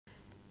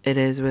It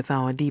is with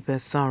our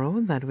deepest sorrow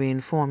that we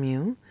inform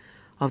you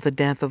of the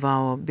death of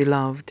our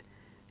beloved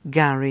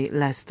Garry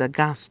Lester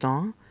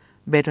Gaston,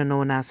 better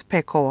known as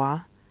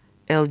Pekoa,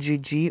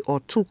 LGG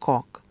or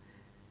Tukok.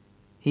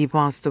 He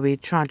passed away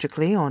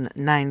tragically on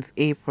 9th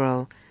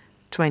April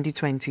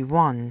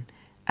 2021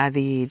 at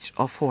the age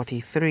of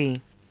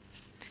 43.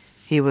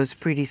 He was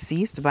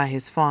predeceased by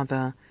his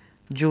father,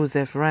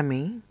 Joseph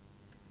Remy,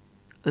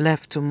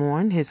 left to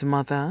mourn his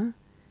mother,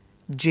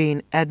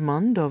 Jane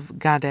Edmond of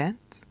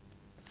Gadet,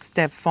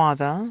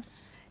 stepfather,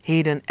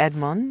 Hayden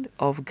Edmond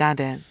of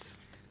Gadet,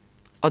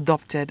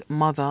 adopted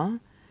mother,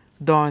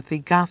 Dorothy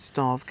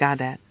Gaston of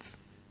Gadet,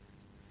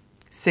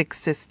 6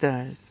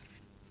 sisters,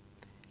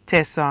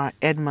 Tessa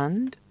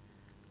Edmond,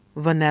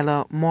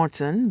 Vanilla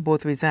Morton,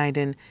 both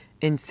residing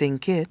in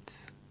St.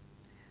 Kitts,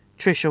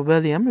 Trisha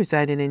William,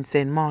 residing in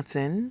St.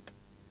 Martin,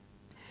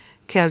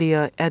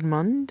 Kellia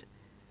Edmond,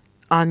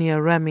 Anya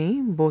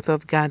Remy, both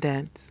of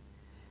Gadet,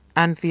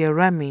 Anthea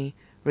Remy,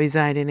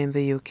 residing in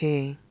the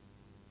UK.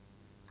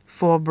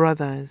 4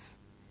 brothers,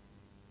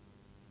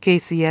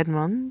 Casey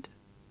Edmond,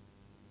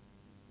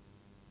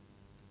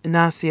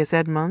 Narcius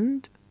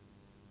Edmond,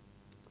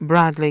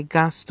 Bradley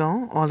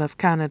Gaston, all of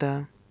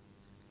Canada,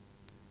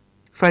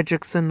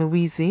 Frederickson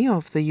Louise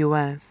of the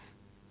US,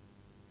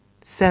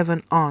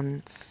 7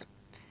 aunts,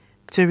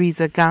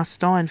 Teresa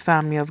Gaston and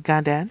family of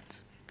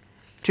Gadet,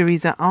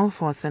 Teresa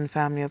Alphonse and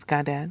family of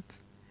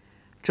Gadet,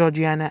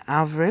 Georgiana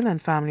Avril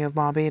and family of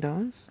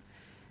Barbados,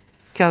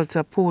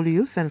 Kelta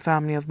Polius and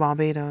family of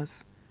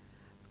Barbados,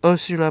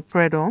 Ursula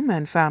Predom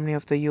and family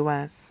of the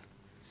U.S.,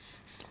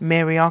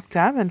 Mary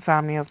Octave and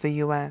family of the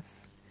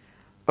U.S.,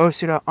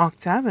 Ursula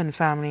Octave and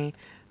family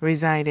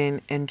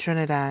residing in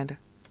Trinidad.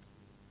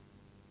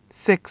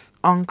 6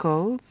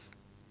 uncles,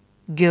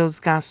 Gilles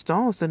Gaston,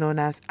 also known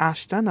as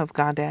Ashton of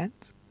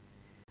Gadet,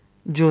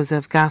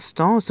 Joseph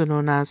Gaston, also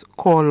known as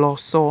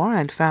Corlosor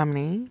and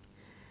family,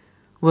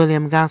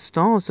 William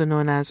Gaston, also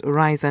known as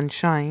Rise and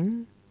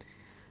Shine,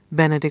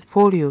 Benedict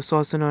Polius,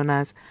 also known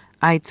as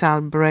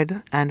Ital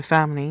Bread and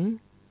family,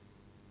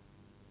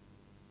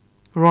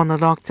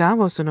 Ronald Octave,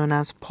 also known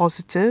as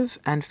Positive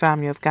and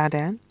family of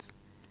Gadet,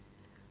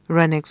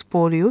 Renix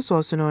Polius,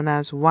 also known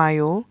as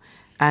Wayo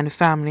and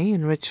family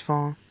in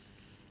Richford.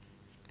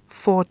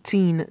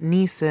 14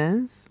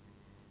 nieces,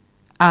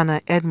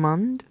 Anna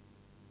Edmond,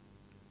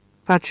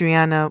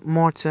 Patriana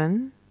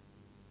Morton,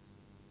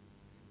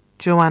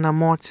 Joanna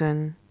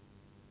Morton,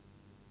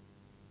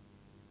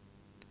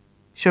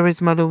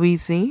 Charisma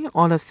Louise,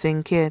 all of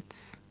St.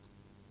 Kitts,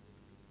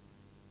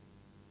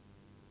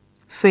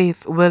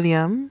 Faith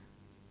William,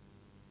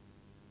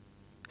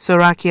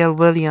 Sorakiel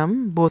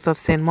William, both of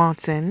St.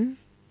 Martin,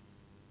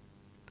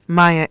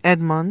 Maya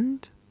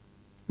Edmond,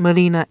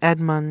 Melina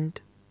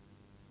Edmond,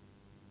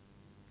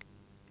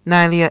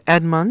 Nylia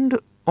Edmond,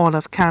 all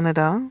of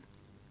Canada,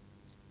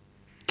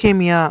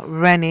 Kimia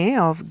Rene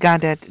of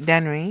Gadet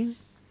Dennery,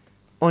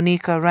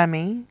 Onika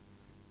Remy,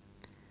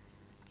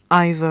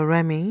 Iva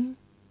Remy,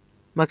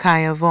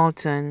 Micaiah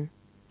Volton,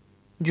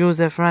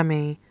 Joseph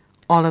Remy,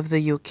 all of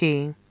the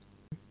UK.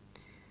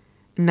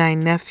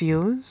 9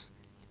 nephews,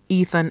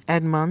 Ethan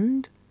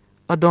Edmond,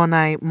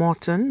 Adonai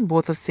Morton,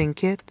 both of St.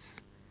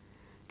 Kitts,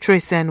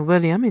 Trayson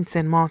William in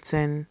St.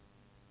 Martin,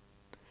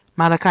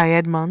 Malachi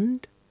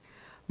Edmond,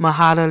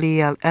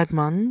 Mahalaleel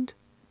Edmond,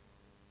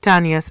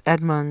 Tanias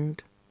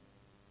Edmond,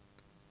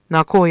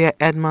 Nakoya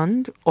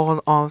Edmond,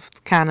 all of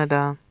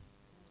Canada,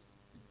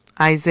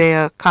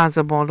 Isaiah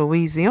Casabon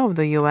Louise of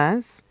the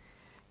U.S.,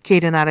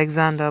 Caden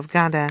Alexander of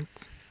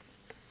Gadet,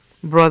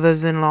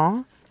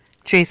 brothers-in-law,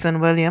 Jason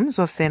Williams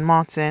of St.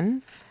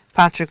 Martin,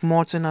 Patrick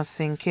Morton of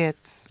St.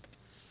 Kitts,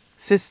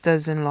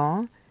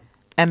 sisters-in-law,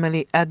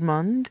 Emily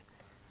Edmond,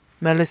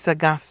 Melissa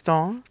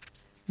Gaston,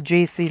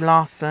 J.C.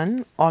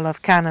 Lawson, all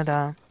of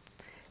Canada,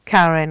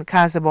 Karen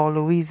Casabon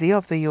Louise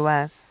of the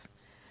U.S.,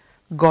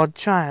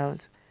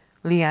 godchild,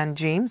 Leanne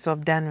James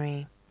of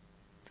Dennery,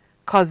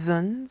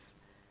 cousins,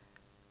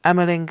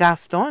 Emmeline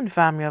Gaston and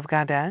family of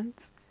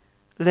Gadet,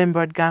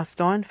 Limbert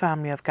Gaston and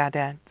family of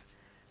Gadet,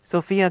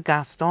 Sophia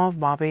Gaston of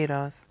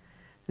Barbados,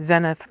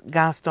 Zenith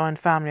Gaston and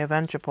family of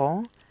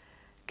Entrepot,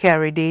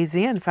 Carrie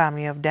Daisy and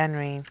family of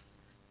Dennery,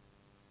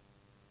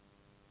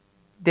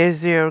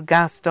 Desir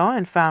Gaston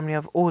and family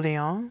of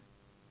Oleon,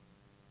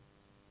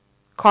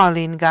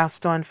 Carlene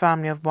Gaston and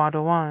family of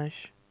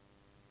Bardouange,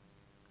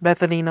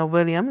 Bethelina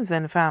Williams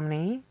and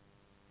family,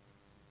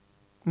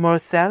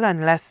 Marcel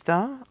and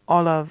Lester,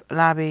 all of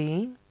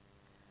L'Abbaye,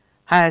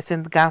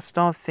 Hyacinth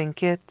Gaston of St.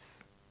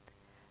 Kitts,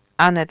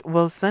 Annette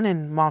Wilson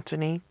in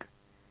Martinique,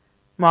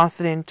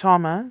 Marceline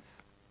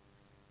Thomas,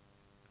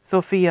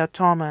 Sophia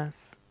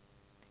Thomas,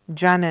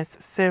 Janice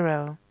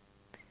Cyril,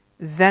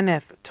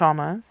 Zenith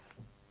Thomas,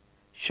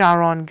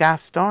 Sharon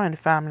Gaston and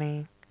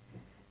family,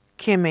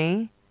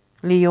 Kimmy,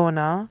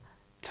 Leona,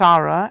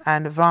 Tara,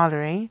 and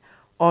Valerie,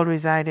 all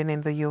residing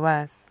in the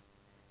U.S.,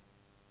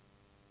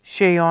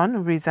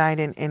 Shayon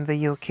residing in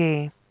the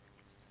UK,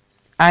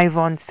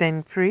 Yvonne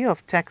St. Prix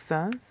of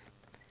Texas,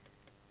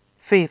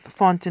 Faith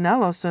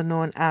Fontenelle, also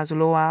known as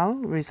Lowell,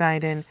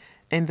 residing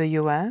in the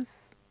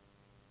U.S.,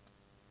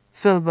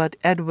 Philbert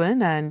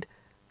Edwin and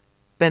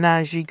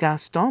Benaji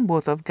Gaston,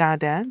 both of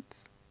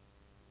Gaudets.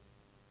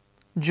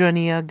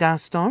 Junior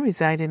Gaston,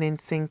 residing in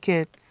St.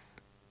 Kitts.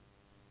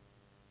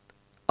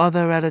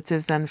 Other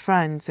relatives and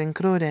friends,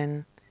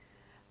 including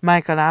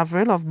Michael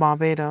Averill of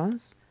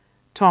Barbados,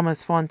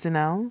 Thomas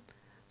Fontenelle,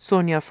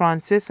 Sonia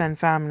Francis and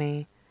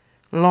family,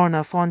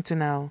 Lorna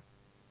Fontenelle,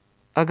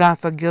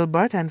 Agatha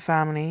Gilbert and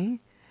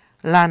family,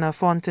 Lana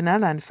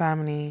Fontenelle and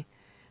family,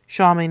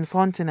 Charmaine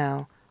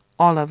Fontenelle,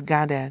 all of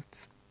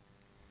Gaudets.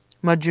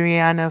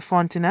 Madriana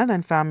Fontenelle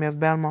and family of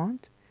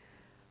Belmont,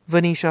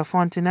 Venetia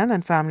Fontenelle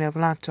and family of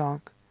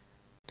Lattock,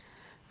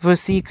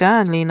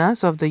 Versica and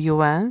Linas of the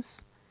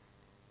U.S.,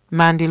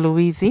 Mandy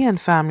Louise and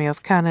family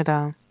of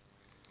Canada.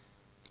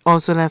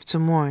 Also left to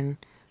mourn,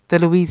 the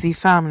Louise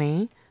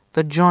family,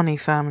 the Johnny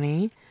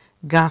family,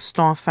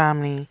 Gaston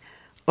family,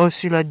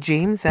 Ursula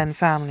James and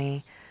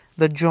family,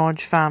 the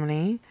George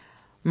family,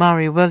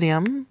 Mary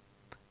William,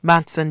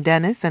 Batson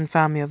Dennis and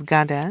family of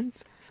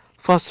Gaudets,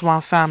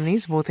 François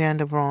families, both here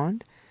and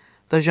abroad,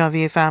 the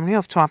Javier family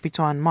of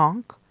Toipito and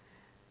Marc,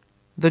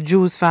 the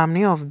Jews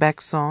family of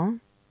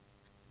Bexon,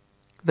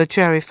 the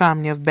Cherry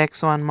family of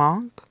Bexon and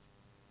Marc,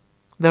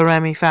 the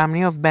Remy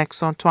family of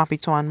Bexon,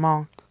 Toipito and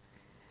Marc,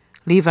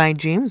 Levi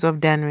James of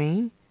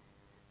Dennery,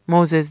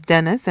 Moses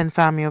Dennis and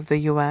family of the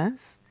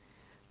U.S.,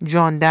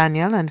 John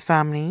Daniel and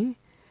family,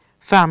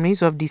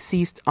 families of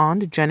deceased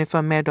aunt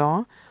Jennifer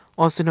Meadow,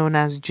 also known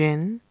as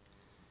Jin,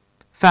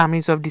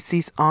 families of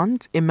deceased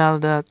aunt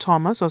Imelda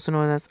Thomas, also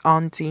known as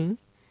Auntie,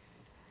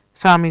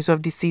 families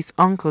of deceased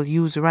uncle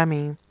Hughes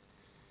Remy,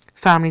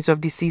 families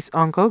of deceased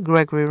uncle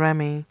Gregory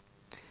Remy,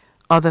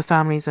 other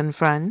families and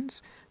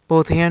friends,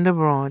 both here and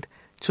abroad,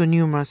 too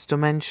numerous to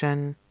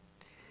mention.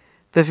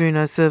 The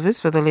funeral service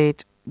for the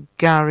late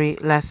Garry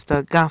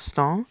Lester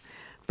Gaston,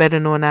 better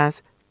known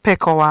as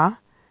Pekoa,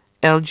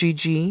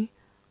 LGG,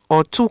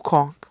 or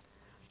Tukok,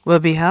 will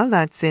be held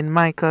at St.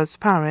 Michael's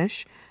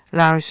Parish,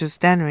 Larissus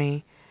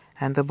Dennery,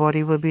 and the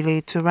body will be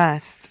laid to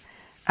rest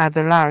at the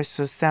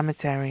Larissus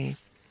Cemetery.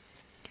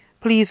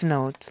 Please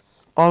note,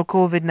 all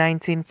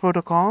COVID-19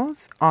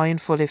 protocols are in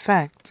full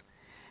effect.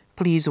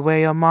 Please wear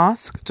your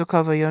mask to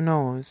cover your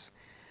nose.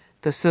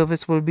 The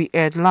service will be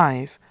aired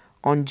live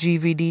on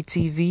GVD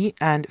TV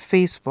and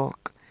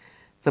Facebook.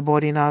 The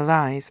body now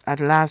lies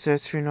at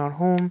Lazarus Funeral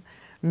Home,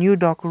 New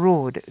Dock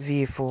Road,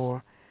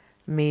 V4.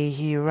 May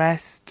he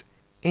rest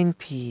in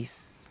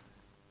peace.